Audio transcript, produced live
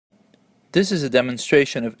This is a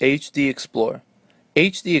demonstration of HD Explorer.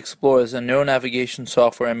 HD Explorer is a neuronavigation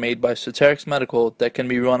software made by Soterix Medical that can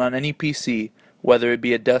be run on any PC, whether it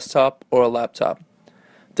be a desktop or a laptop.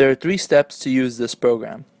 There are 3 steps to use this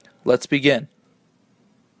program. Let's begin.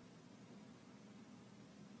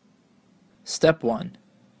 Step 1.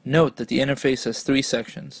 Note that the interface has 3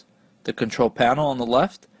 sections: the control panel on the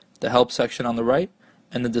left, the help section on the right,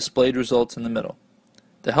 and the displayed results in the middle.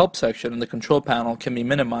 The help section and the control panel can be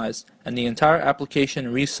minimized and the entire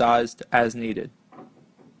application resized as needed.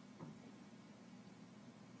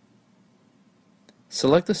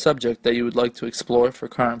 Select the subject that you would like to explore for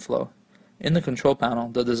current flow. In the control panel,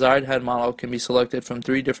 the desired head model can be selected from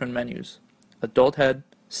 3 different menus: adult head,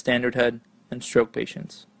 standard head, and stroke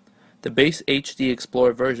patients. The base HD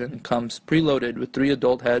Explorer version comes preloaded with 3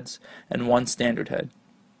 adult heads and 1 standard head.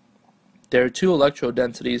 There are 2 electrode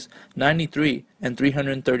densities, 93 and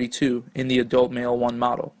 332, in the adult male 1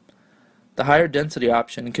 model. The higher density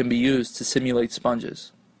option can be used to simulate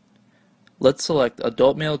sponges. Let's select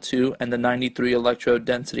adult male 2 and the 93 electrode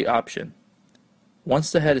density option.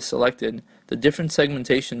 Once the head is selected, the different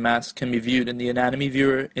segmentation masks can be viewed in the anatomy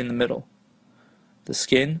viewer in the middle. The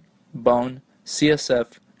skin, bone,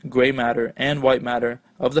 CSF, gray matter, and white matter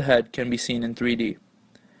of the head can be seen in 3D.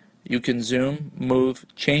 You can zoom, move,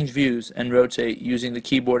 change views, and rotate using the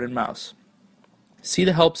keyboard and mouse. See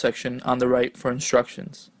the help section on the right for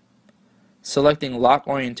instructions. Selecting lock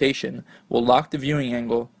orientation will lock the viewing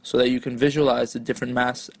angle so that you can visualize the different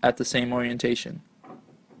masks at the same orientation.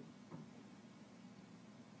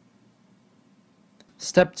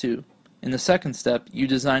 Step 2. In the second step, you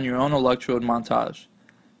design your own electrode montage.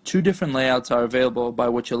 2 different layouts are available by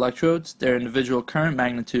which electrodes, their individual current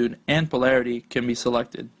magnitude, and polarity can be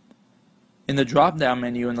selected. In the drop-down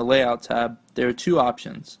menu in the Layout tab, there are 2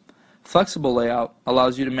 options. Flexible Layout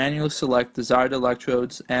allows you to manually select desired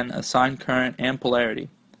electrodes and assign current and polarity.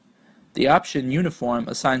 The option Uniform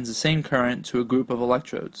assigns the same current to a group of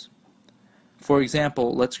electrodes. For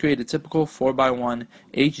example, let's create a typical 4x1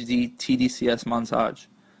 HD-tDCS montage.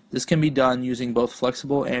 This can be done using both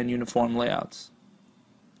flexible and uniform layouts.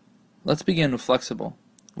 Let's begin with flexible.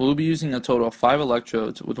 We'll be using a total of 5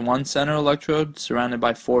 electrodes with 1 center electrode surrounded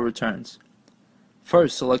by 4 returns.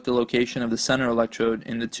 First, select the location of the center electrode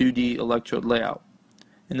in the 2D electrode layout.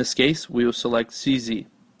 In this case, we will select CZ.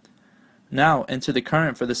 Now, enter the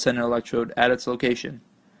current for the center electrode at its location.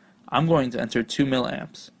 I'm going to enter 2 mA.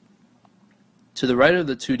 To the right of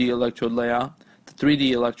the 2D electrode layout, the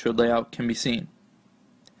 3D electrode layout can be seen.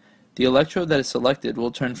 The electrode that is selected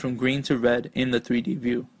will turn from green to red in the 3D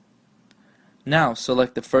view. Now,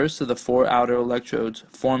 select the first of the 4 outer electrodes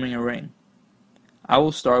forming a ring. I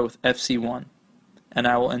will start with FC1, and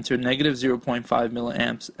I will enter negative 0.5 mA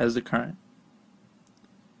as the current.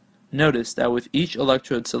 Notice that with each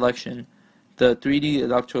electrode selection, the 3D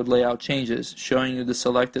electrode layout changes, showing you the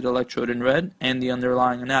selected electrode in red and the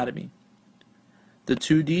underlying anatomy. The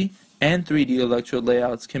 2D and 3D electrode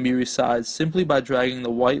layouts can be resized simply by dragging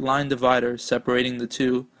the white line divider separating the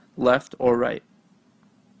 2 left or right.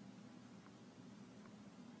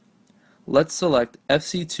 Let's select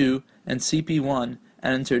FC2 and CP1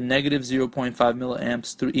 and enter negative 0.5 mA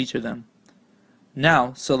through each of them.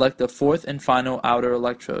 Now, select the 4th and final outer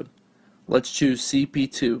electrode. Let's choose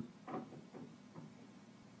CP2.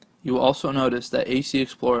 You will also notice that HD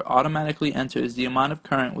Explorer automatically enters the amount of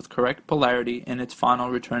current with correct polarity in its final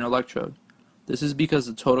return electrode. This is because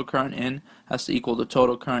the total current in has to equal the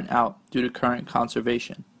total current out due to current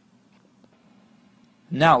conservation.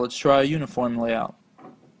 Now let's try a uniform layout.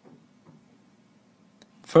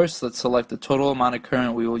 First, let's select the total amount of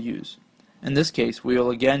current we will use. In this case, we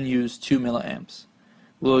will again use 2 mA.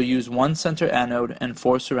 We will use 1 center anode and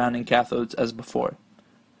 4 surrounding cathodes as before.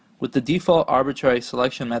 With the default arbitrary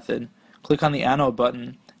selection method, click on the anode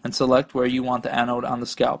button and select where you want the anode on the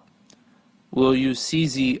scalp. We will use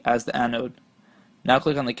CZ as the anode. Now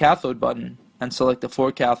click on the cathode button and select the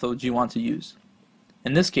 4 cathodes you want to use.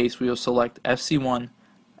 In this case, we will select FC1,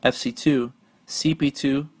 FC2,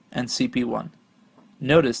 CP2, and CP1.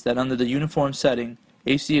 Notice that under the uniform setting,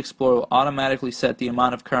 HD Explorer will automatically set the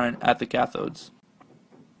amount of current at the cathodes.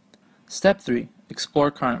 Step 3. Explore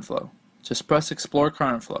current flow. Just press Explore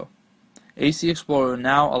current flow. HD Explorer will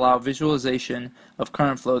now allow visualization of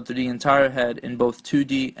current flow through the entire head in both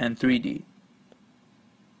 2D and 3D.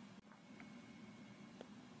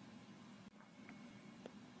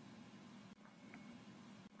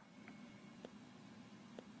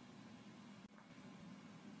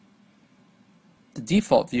 The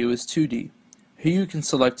default view is 2D. Here you can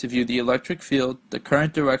select to view the electric field, the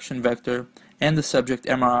current direction vector, and the subject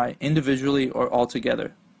MRI individually or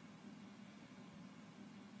altogether.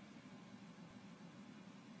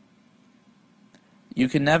 You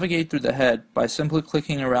can navigate through the head by simply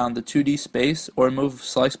clicking around the 2D space or move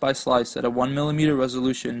slice by slice at a 1mm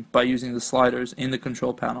resolution by using the sliders in the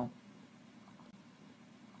control panel.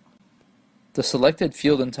 The selected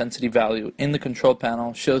field intensity value in the control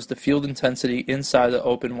panel shows the field intensity inside the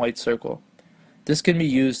open white circle. This can be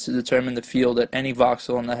used to determine the field at any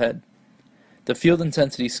voxel in the head. The field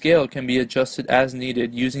intensity scale can be adjusted as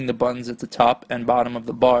needed using the buttons at the top and bottom of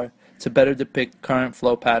the bar to better depict current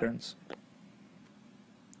flow patterns.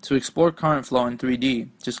 To explore current flow in 3D,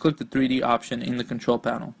 just click the 3D option in the control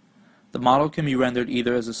panel. The model can be rendered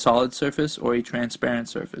either as a solid surface or a transparent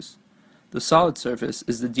surface. The solid surface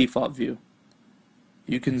is the default view.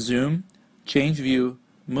 You can zoom, change view,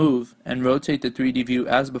 move, and rotate the 3D view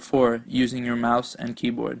as before using your mouse and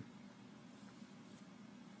keyboard.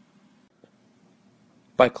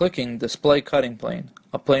 By clicking Display Cutting Plane,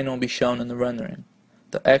 a plane will be shown in the rendering.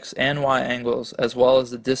 The X and Y angles, as well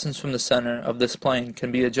as the distance from the center of this plane,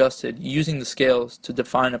 can be adjusted using the scales to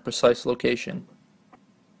define a precise location.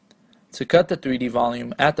 To cut the 3D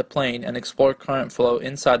volume at the plane and explore current flow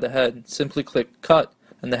inside the head, simply click Cut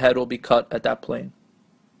and the head will be cut at that plane.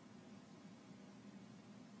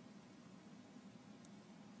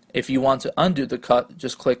 If you want to undo the cut,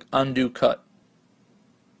 just click Undo Cut.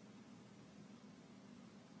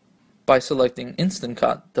 By selecting Instant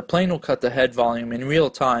Cut, the plane will cut the head volume in real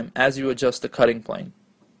time as you adjust the cutting plane.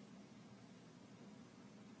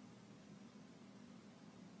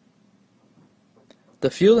 The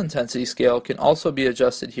field intensity scale can also be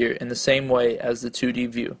adjusted here in the same way as the 2D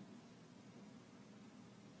view.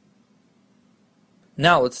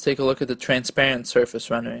 Now let's take a look at the transparent surface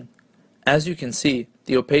rendering. As you can see,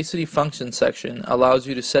 the opacity function section allows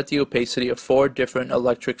you to set the opacity of 4 different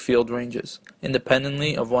electric field ranges,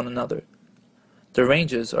 independently of one another. The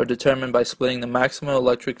ranges are determined by splitting the maximum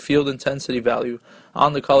electric field intensity value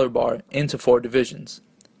on the color bar into 4 divisions.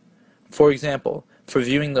 For example, for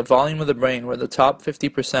viewing the volume of the brain where the top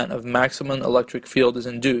 50% of maximum electric field is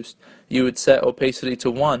induced, you would set opacity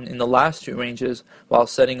to 1 in the last 2 ranges while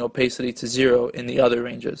setting opacity to 0 in the other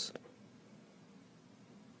ranges.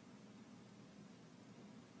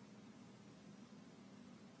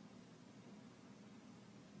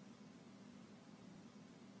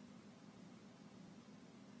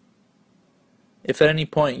 If at any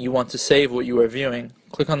point you want to save what you are viewing,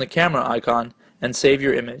 click on the camera icon and save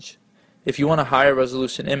your image. If you want a higher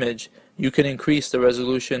resolution image, you can increase the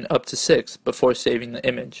resolution up to 6 before saving the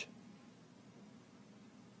image.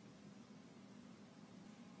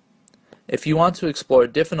 If you want to explore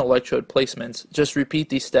different electrode placements, just repeat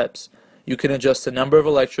these steps. You can adjust the number of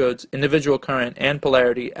electrodes, individual current, and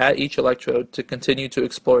polarity at each electrode to continue to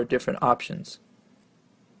explore different options.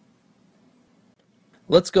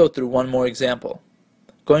 Let's go through one more example.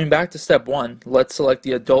 Going back to step 1, let's select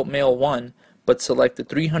the adult male 1, but select the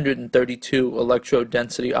 332 electrode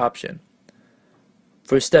density option.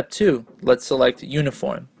 For step 2, let's select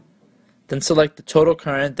uniform. Then select the total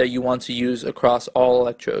current that you want to use across all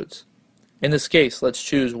electrodes. In this case, let's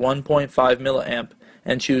choose 1.5 milliamp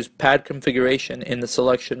and choose pad configuration in the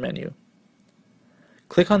selection menu.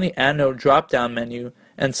 Click on the anode drop-down menu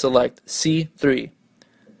and select C3.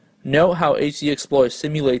 Note how HD Explorer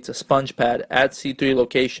simulates a sponge pad at C3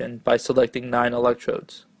 location by selecting 9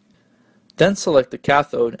 electrodes. Then select the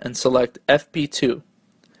cathode and select FP2.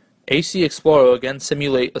 HD Explorer will again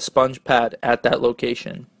simulate a sponge pad at that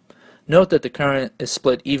location. Note that the current is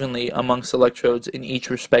split evenly amongst electrodes in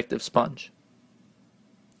each respective sponge.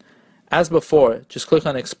 As before, just click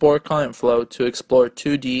on Explore Current Flow to explore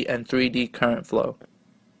 2D and 3D current flow.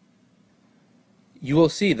 You will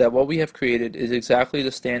see that what we have created is exactly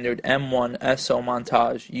the standard M1 SO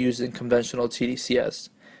montage used in conventional TDCS.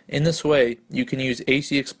 In this way, you can use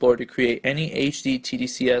HD Explorer to create any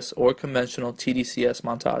HD-tDCS or conventional TDCS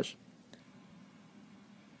montage.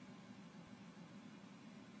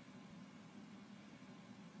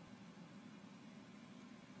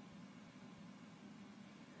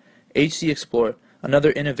 HD Explorer,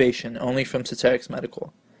 another innovation only from Soterix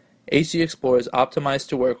Medical. HD Explorer is optimized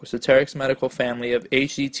to work with Soterix Medical family of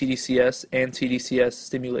HD-tDCS and TDCS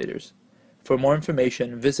stimulators. For more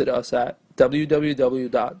information, visit us at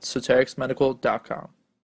www.soterixmedical.com.